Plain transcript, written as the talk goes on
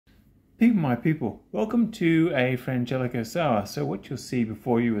My people, welcome to a Frangelico sour. So what you'll see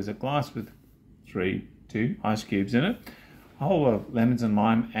before you is a glass with two ice cubes in it, a whole lot of lemons and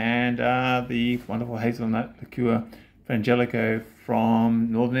lime, and the wonderful hazelnut liqueur Frangelico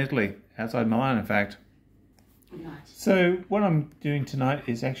from northern Italy, outside Milan in fact. Nice. So what I'm doing tonight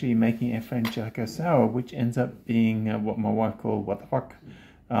is actually making a Frangelico sour, which ends up being what my wife called what the fuck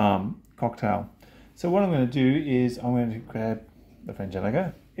cocktail. So what I'm going to do is I'm going to grab the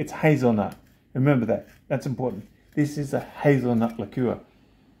Frangelico. It's hazelnut. Remember that. That's important. This is a hazelnut liqueur.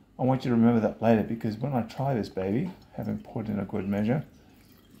 I want you to remember that later, because when I try this baby, having poured in a good measure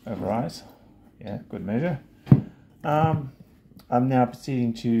over ice, yeah, good measure, I'm now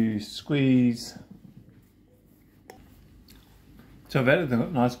proceeding to squeeze. So I've added a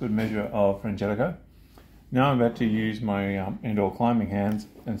nice good measure of Frangelico. Now I'm about to use my indoor climbing hands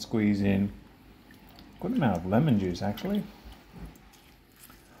and squeeze in a good amount of lemon juice actually.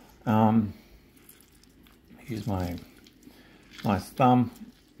 Use my nice thumb,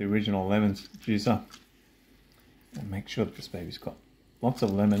 the original lemon juicer, and make sure that this baby's got lots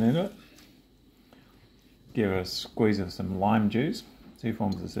of lemon in it. Give it a squeeze of some lime juice, 2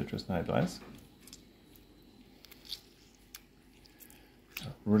 forms of citrus no less.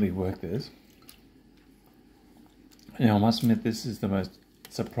 Really work this. Now I must admit, this is the most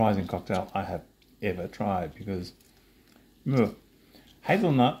surprising cocktail I have ever tried, because remember,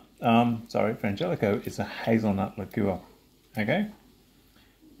 Frangelico is a hazelnut liqueur, okay?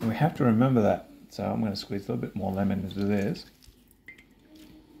 And we have to remember that. So I'm going to squeeze a little bit more lemon into this.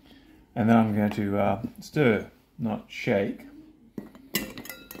 And then I'm going to stir, not shake,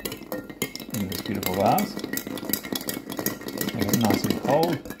 in this beautiful glass. Make it nice and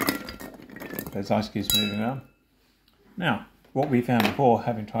cold. Those ice cubes moving around. Now, what we found before,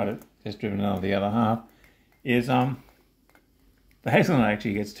 having tried it, just driven out of the other half, is the hazelnut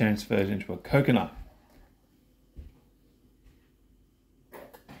actually gets transferred into a coconut.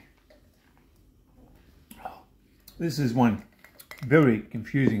 This is one very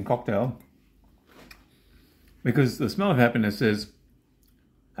confusing cocktail, because the smell of happiness says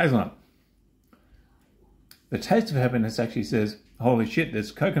hazelnut. The taste of happiness actually says, holy shit,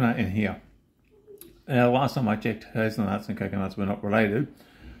 there's coconut in here. Now, last time I checked, hazelnuts and coconuts were not related,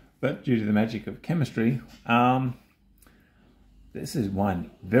 but due to the magic of chemistry, this is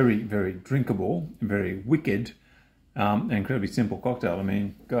one very, very drinkable, very wicked, and incredibly simple cocktail. I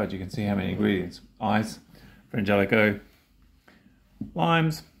mean, God, you can see how many ingredients. Ice, Frangelico,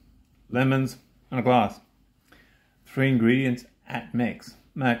 limes, lemons, and a glass. 3 ingredients at max.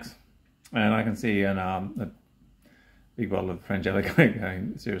 And I can see a big bottle of Frangelico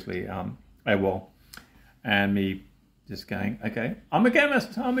going seriously AWOL. And me just going, okay, I'm a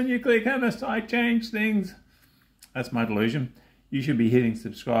chemist, I'm a nuclear chemist, I change things. That's my delusion. You should be hitting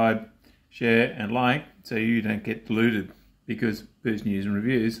subscribe, share, and like so you don't get deluded, because Booze News and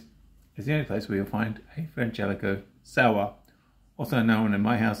Reviews is the only place where you'll find a Frangelico sour, also known in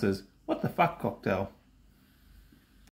my house as what the fuck cocktail.